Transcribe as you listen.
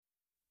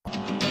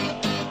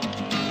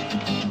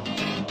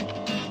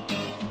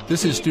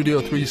This is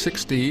Studio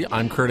 360.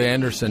 I'm Kurt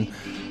Anderson.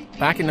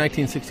 Back in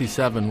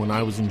 1967, when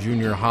I was in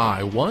junior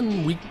high,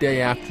 one weekday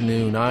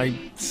afternoon, I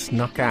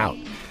snuck out.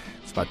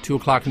 It's about 2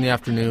 o'clock in the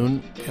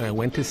afternoon, and I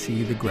went to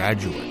see The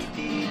Graduate.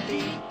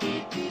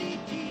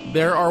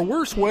 There are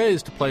worse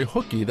ways to play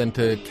hooky than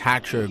to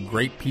catch a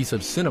great piece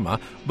of cinema,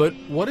 but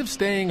what if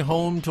staying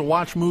home to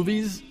watch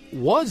movies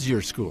was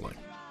your schooling?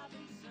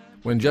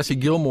 When Jesse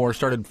Gilmore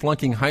started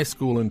flunking high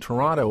school in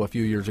Toronto a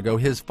few years ago,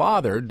 his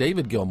father,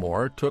 David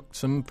Gilmore, took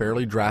some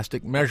fairly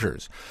drastic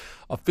measures.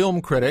 A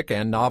film critic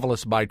and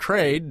novelist by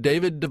trade,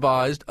 David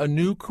devised a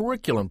new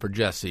curriculum for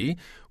Jesse,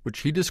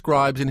 which he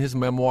describes in his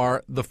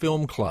memoir, The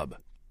Film Club.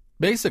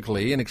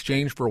 Basically, in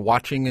exchange for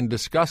watching and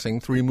discussing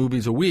 3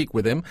 movies a week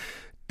with him,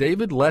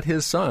 David let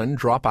his son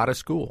drop out of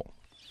school.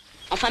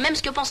 Enfin, même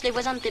ce que pensent les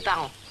voisins de tes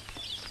parents.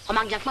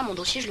 Remarque bien que moi, mon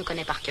dossier, je le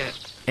connais par cœur.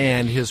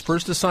 And his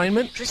first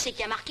assignment?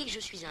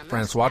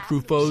 Francois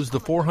Truffaut's The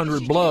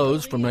 400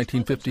 Blows from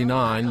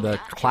 1959, the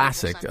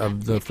classic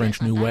of the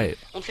French New Wave.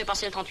 On te fait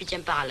passer le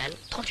 38e parallèle.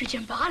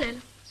 38e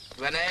parallèle?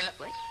 Vanel?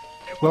 Oui.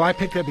 Well, I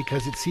picked that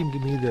because it seemed to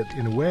me that,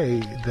 in a way,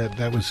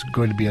 that was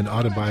going to be an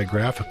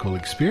autobiographical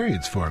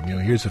experience for him. You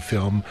know, here's a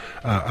film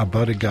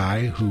about a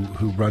guy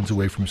who runs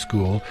away from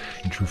school,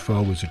 and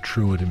Truffaut was a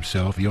truant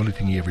himself. The only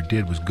thing he ever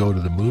did was go to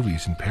the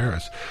movies in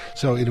Paris.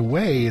 So, in a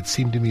way, it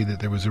seemed to me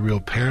that there was a real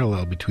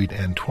parallel between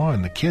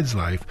Antoine, the kid's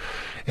life,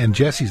 and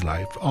Jesse's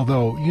life.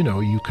 Although, you know,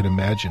 you can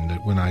imagine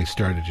that when I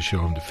started to show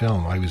him the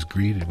film, I was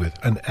greeted with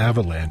an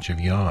avalanche of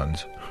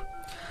yawns.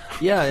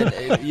 Yeah,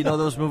 and, you know,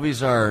 those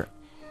movies are...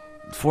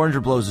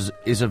 400 Blows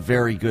is a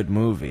very good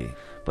movie,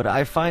 but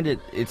I find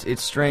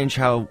it's strange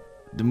how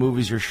the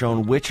movies are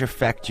shown which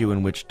affect you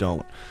and which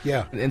don't.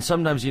 Yeah. And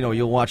sometimes, you know,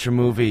 you'll watch a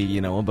movie,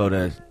 you know, about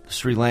a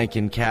Sri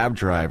Lankan cab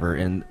driver,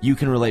 and you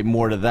can relate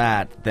more to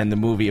that than the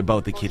movie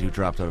about the kid who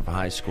dropped out of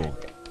high school.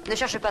 Ne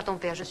cherche pas ton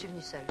père, je suis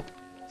venu seul.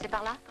 C'est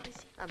par là?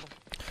 Ah bon.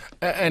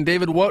 And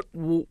David,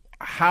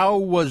 how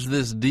was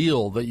this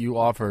deal that you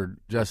offered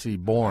Jesse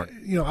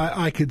born? You know,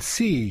 I could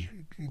see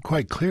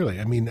quite clearly.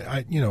 I mean,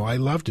 I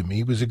loved him.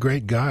 He was a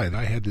great guy. And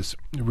I had this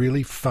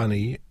really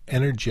funny,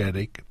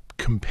 energetic,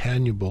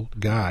 companionable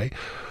guy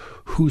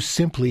who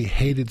simply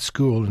hated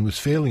school and was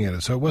failing at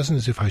it. So it wasn't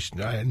as if I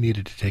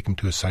needed to take him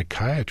to a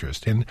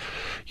psychiatrist. And,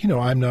 you know,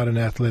 I'm not an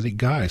athletic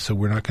guy, so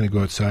we're not going to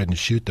go outside and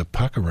shoot the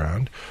puck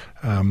around.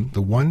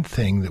 The one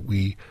thing that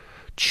we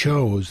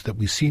chose that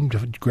we seemed to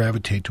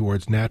gravitate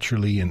towards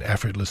naturally and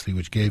effortlessly,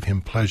 which gave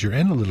him pleasure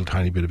and a little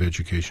tiny bit of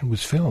education,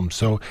 was film.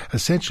 So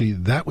essentially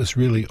that was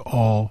really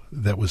all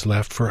that was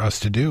left for us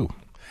to do.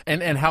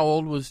 And how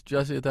old was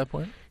Jesse at that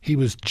point? He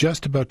was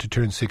just about to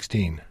turn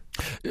 16.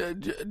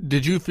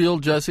 Did you feel,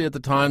 Jesse, at the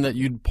time that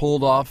you'd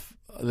pulled off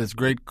this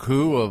great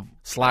coup of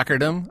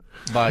slackerdom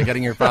by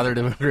getting your father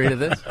to agree to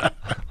this?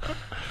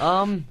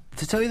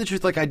 To tell you the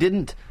truth, like, I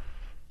didn't.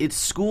 It's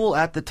school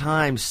at the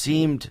time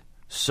seemed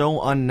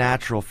so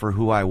unnatural for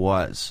who I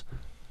was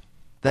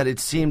that it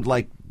seemed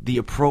like the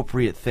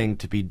appropriate thing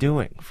to be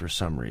doing for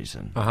some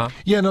reason.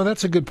 Yeah, no,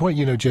 that's a good point,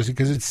 you know, Jesse,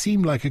 because it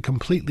seemed like a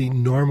completely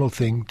normal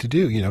thing to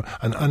do, you know,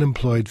 an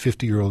unemployed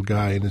 50-year-old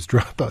guy and his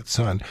dropout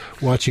son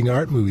watching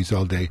art movies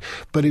all day.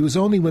 But it was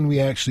only when we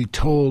actually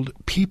told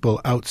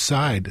people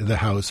outside the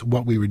house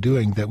what we were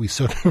doing that we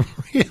sort of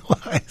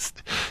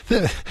realized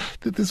that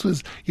this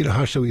was, you know,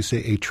 how shall we say,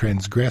 a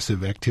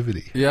transgressive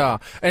activity. Yeah.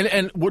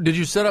 And did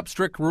you set up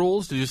strict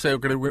rules? Did you say,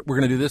 we're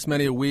going to do this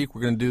many a week,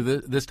 we're going to do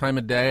this time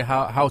of day?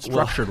 How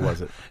structured was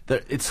it?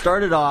 It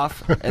started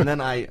off, and then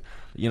I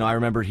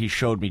remember he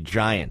showed me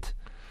Giant.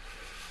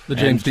 The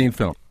James Dean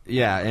film.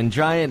 Yeah, and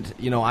Giant,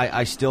 you know,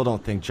 I still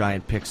don't think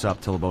Giant picks up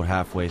till about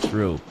halfway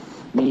through.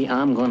 Me,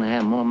 I'm going to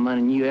have more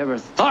money than you ever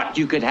thought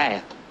you could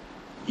have.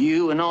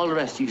 You and all the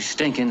rest of you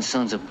stinking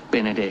sons of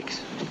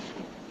Benedicts.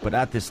 But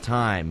at this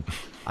time,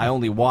 I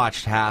only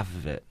watched half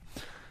of it.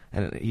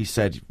 And he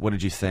said, "What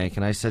did you think?"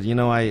 And I said, "You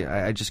know,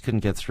 I just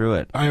couldn't get through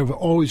it." I have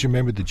always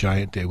remembered the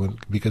Giant Day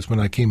because when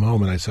I came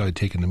home and I saw I'd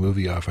taken the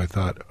movie off, I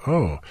thought,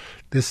 oh,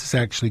 this is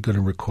actually going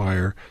to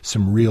require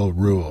some real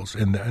rules.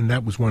 And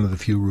that was one of the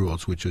few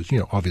rules, which was, you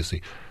know,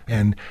 obviously.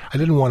 And I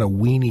didn't want a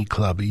weenie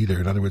club either.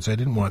 In other words, I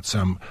didn't want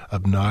some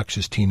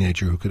obnoxious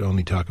teenager who could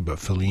only talk about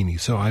Fellini.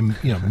 So I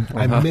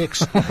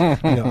mixed,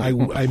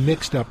 I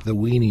mixed up the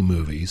weenie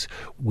movies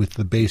with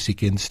the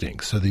Basic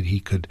Instincts so that he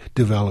could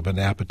develop an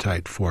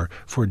appetite for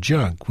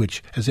junk,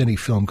 which, as any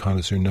film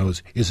connoisseur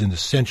knows, is an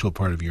essential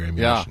part of your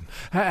ammunition.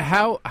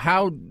 Yeah.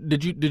 How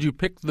did you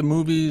pick the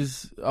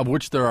movies, of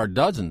which there are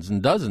dozens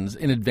and dozens,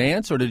 in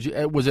advance, or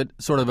was it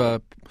sort of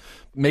a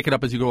make it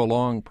up as you go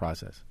along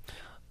process?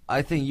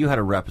 I think you had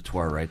a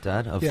repertoire, right,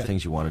 Dad, of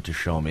things you wanted to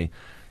show me,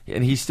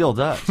 and he still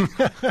does.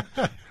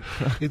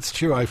 It's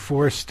true. I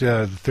forced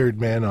The Third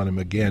Man on him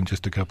again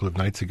just a couple of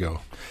nights ago.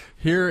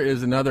 Here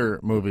is another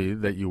movie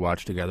that you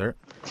watched together.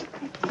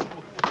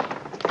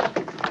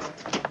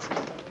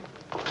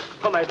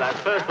 Come on, lads.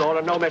 First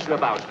order, no messing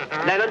about.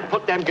 Lennon,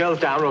 put them girls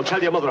down or I'll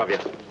tell your mother of you.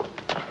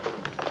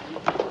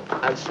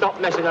 And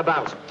stop messing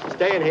about.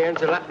 Stay in here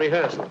until that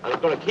rehearsal. And I'm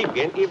going to keep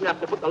you in even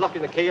after I put the lock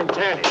in the key and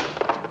turn it.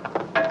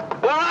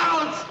 We're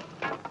out!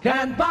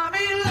 Can't buy me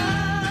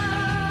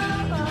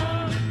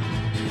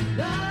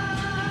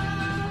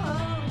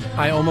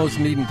I almost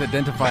needn't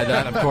identify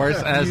that, of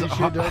course, as You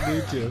sure don't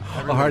need to.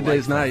 A Hard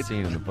Day's Night.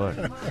 scene in the book.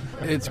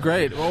 It's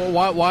great. Well,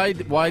 why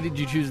did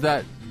you choose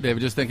that,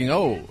 David? Just thinking,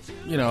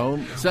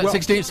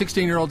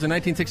 16-year-olds in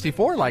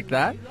 1964 like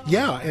that.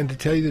 Yeah, and to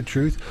tell you the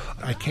truth,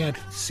 I can't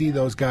see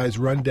those guys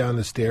run down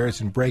the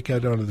stairs and break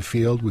out onto the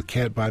field with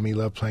Can't Buy Me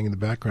Love playing in the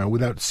background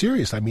without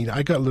serious. I mean,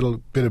 I got a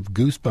little bit of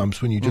goosebumps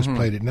when you just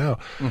played it now.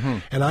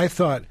 And I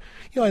thought,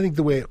 I think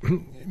the way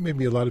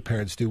maybe a lot of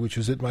parents do, which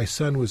was that my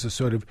son was a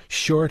sort of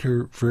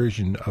shorter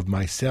version of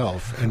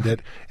myself, and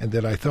that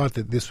I thought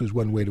that this was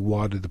one way to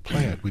water the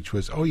plant, which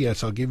was, oh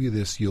yes, I'll give you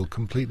this, you'll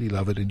completely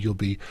love it, and you'll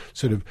be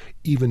sort of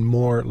even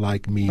more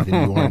like me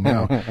than you are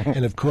now.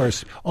 And of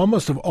course,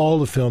 almost of all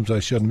the films I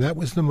showed him, that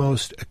was the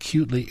most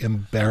acutely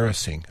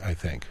embarrassing, I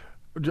think.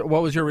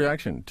 What was your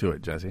reaction to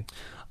it, Jesse?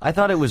 I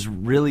thought it was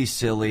really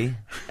silly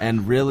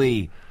and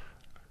really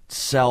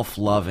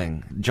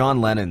self-loving.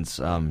 John Lennon's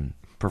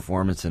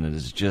performance in it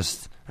is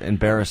just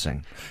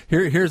embarrassing.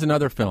 Here's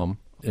another film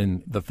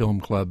in the film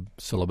club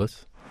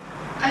syllabus.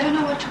 I don't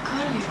know what to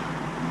call you.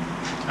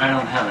 I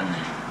don't have a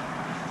name.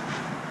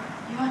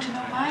 You want to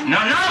know mine? No,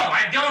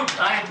 I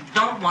don't. I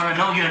don't want to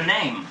know your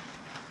name.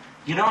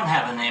 You don't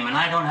have a name, and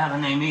I don't have a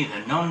name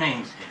either. No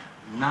names here.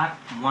 Not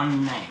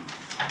one name.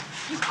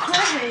 You're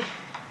crazy.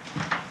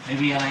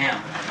 Maybe I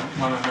am, but I don't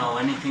want to know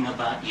anything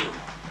about you.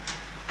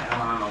 I don't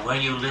want to know where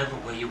you live or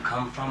where you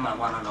come from. I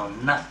want to know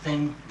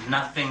nothing. You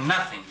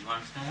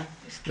understand?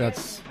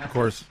 That's, of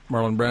course,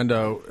 Marlon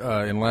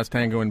Brando in Last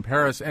Tango in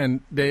Paris.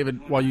 And,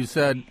 David, while you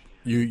said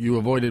you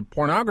avoided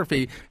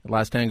pornography,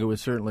 Last Tango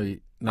is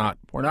certainly not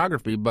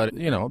pornography, but,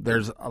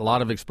 there's a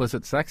lot of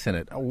explicit sex in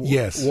it.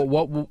 Yes.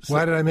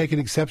 Why did I make an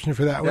exception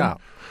for that one? Yeah.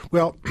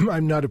 Well,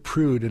 I'm not a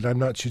prude, and I'm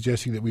not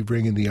suggesting that we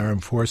bring in the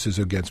armed forces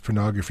against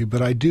pornography,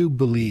 but I do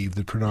believe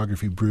that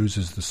pornography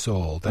bruises the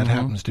soul. That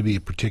happens to be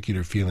a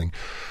particular feeling.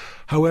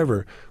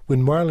 However,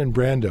 when Marlon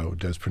Brando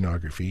does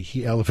pornography,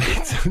 he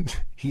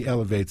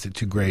elevates it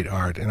to great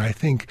art. And I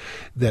think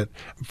that,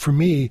 for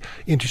me,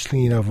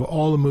 interestingly enough, of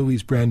all the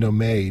movies Brando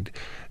made,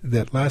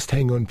 that Last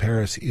Tango in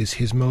Paris is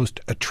his most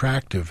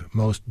attractive,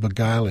 most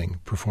beguiling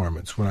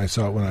performance. When I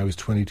saw it when I was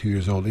 22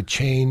 years old, it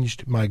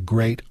changed my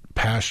great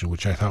passion,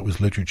 which I thought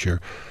was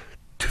literature,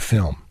 to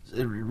film.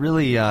 It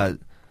really,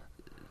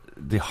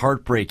 the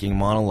heartbreaking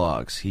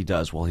monologues he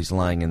does while he's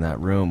lying in that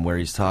room where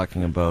he's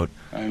talking about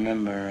I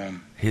remember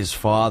his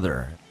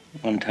father.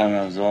 one time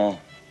I was all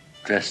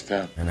dressed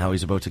up. And how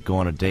he's about to go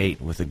on a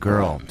date with a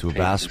girl to a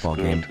basketball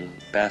game. To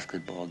a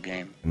basketball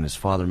game. And his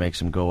father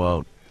makes him go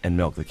out and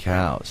milk the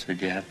cows.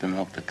 Said, you have to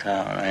milk the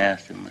cow. And I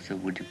asked him, I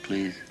said, would you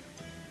please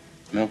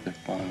milk it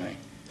for me?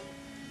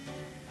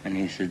 And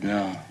he said,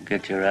 no,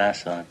 get your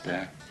ass out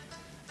there.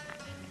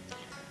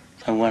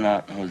 So I went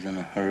out and was in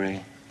a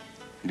hurry.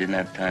 Didn't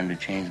have time to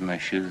change my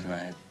shoes, and I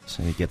had...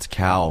 So he gets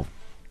cow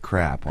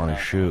crap on his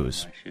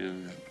shoes. My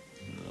shoes.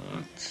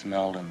 It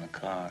smelled in the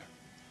car.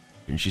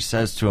 And she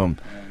says to him,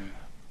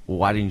 well,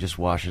 why didn't you just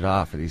wash it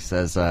off? And he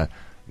says,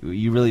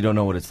 you really don't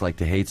know what it's like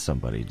to hate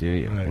somebody, do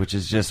you? Right. Which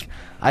is just...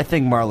 I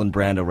think Marlon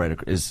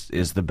Brando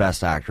is the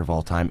best actor of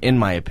all time, in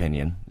my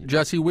opinion.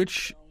 Jesse,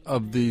 which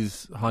of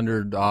these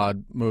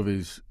 100-odd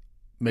movies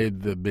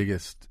made the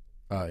biggest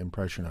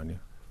impression on you?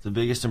 The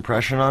biggest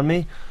impression on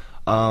me?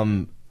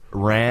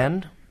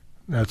 Ran.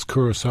 That's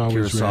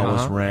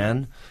Kurosawa's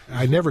Ran.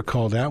 I never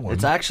called that one.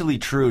 It's actually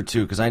true,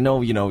 too, because I know,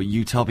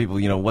 you tell people,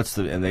 what's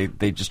the... And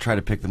they just try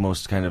to pick the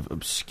most kind of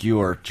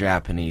obscure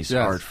Japanese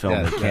art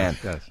film they can.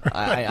 Yes.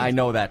 I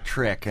know that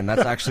trick, and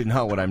that's actually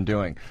not what I'm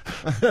doing.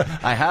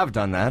 I have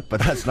done that,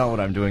 but that's not what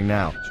I'm doing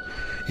now.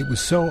 It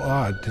was so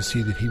odd to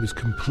see that he was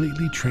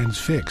completely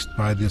transfixed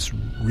by this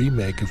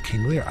remake of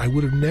King Lear. I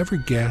would have never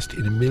guessed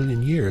in a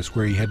million years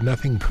where he had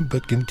nothing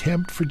but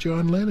contempt for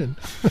John Lennon.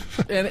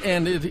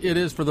 and it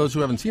is, for those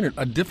who haven't seen it,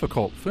 a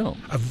difficult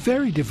film. A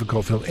very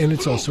difficult film, and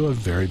it's also a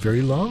very,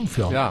 very long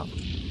film. Yeah.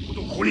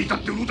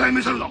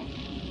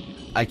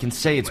 I can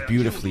say it's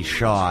beautifully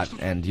shot,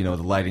 and, the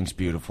lighting's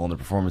beautiful, and the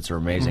performances are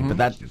amazing,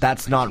 but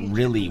that's not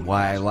really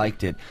why I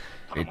liked it.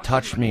 It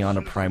touched me on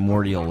a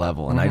primordial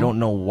level, and I don't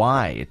know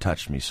why it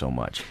touched me so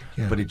much,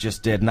 but it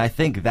just did. And I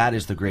think that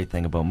is the great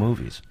thing about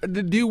movies.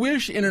 Do you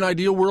wish, in an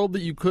ideal world,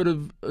 that you could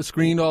have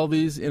screened all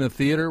these in a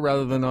theater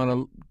rather than on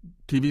a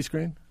TV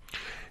screen?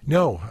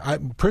 No,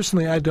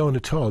 personally, I don't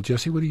at all.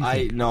 Jesse, what do you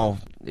think? No,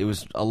 it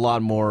was a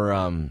lot more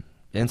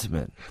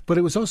intimate. But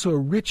it was also a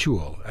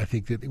ritual. I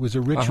think that it was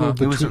a ritual.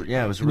 It was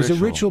a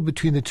ritual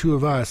between the two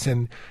of us,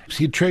 and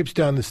he'd traipse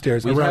down the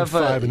stairs around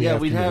 5 in the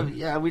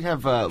afternoon. We'd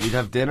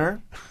have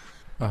dinner.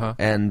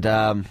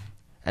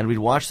 And we'd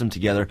watch them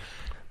together,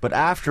 but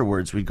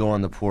afterwards we'd go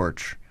on the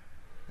porch,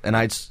 and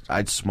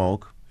I'd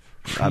smoke,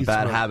 a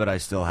bad habit I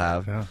still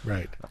have. Yeah,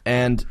 right.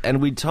 And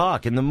we'd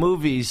talk. In the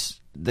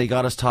movies, they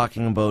got us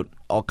talking about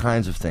all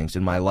kinds of things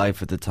in my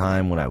life at the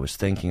time when I was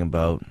thinking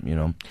about, you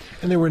know.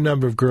 And there were a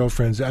number of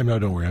girlfriends.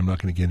 Don't worry, I'm not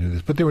going to get into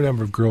this. But there were a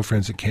number of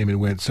girlfriends that came and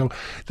went. So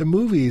the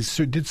movies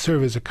did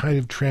serve as a kind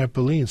of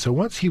trampoline. So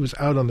once he was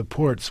out on the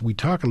ports, we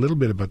talk a little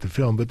bit about the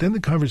film, but then the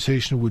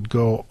conversation would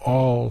go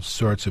all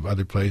sorts of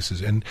other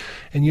places. And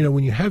you know,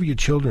 when you have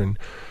children,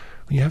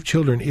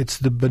 it's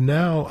the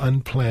banal,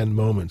 unplanned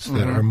moments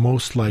that are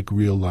most like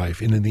real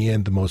life, and in the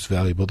end, the most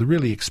valuable. The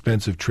really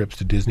expensive trips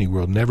to Disney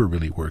World never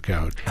really work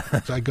out.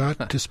 So I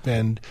got to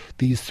spend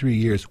these 3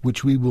 years,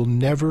 which we will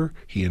never,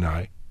 he and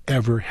I,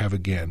 ever have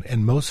again.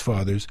 And most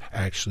fathers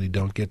actually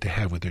don't get to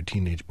have with their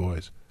teenage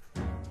boys.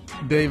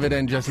 David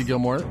and Jessie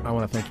Gilmore, I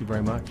want to thank you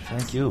very much.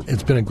 Thank you.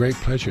 It's been a great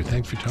pleasure.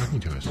 Thanks for talking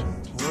to us.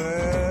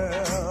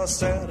 Well,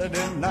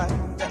 Saturday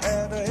night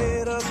at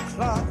 8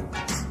 o'clock,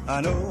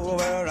 I know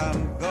where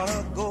I'm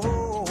gonna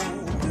go.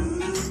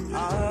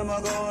 I'm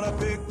gonna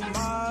pick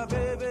my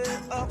baby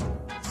up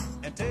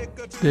and take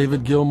her to...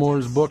 David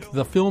Gilmour's book,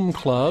 The Film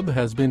Club,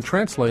 has been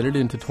translated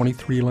into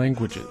 23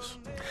 languages.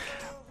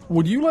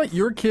 Would you let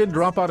your kid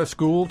drop out of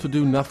school to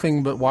do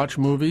nothing but watch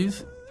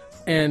movies?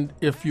 And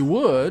if you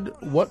would,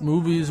 what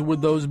movies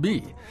would those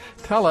be?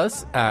 Tell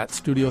us at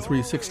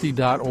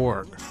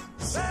studio360.org.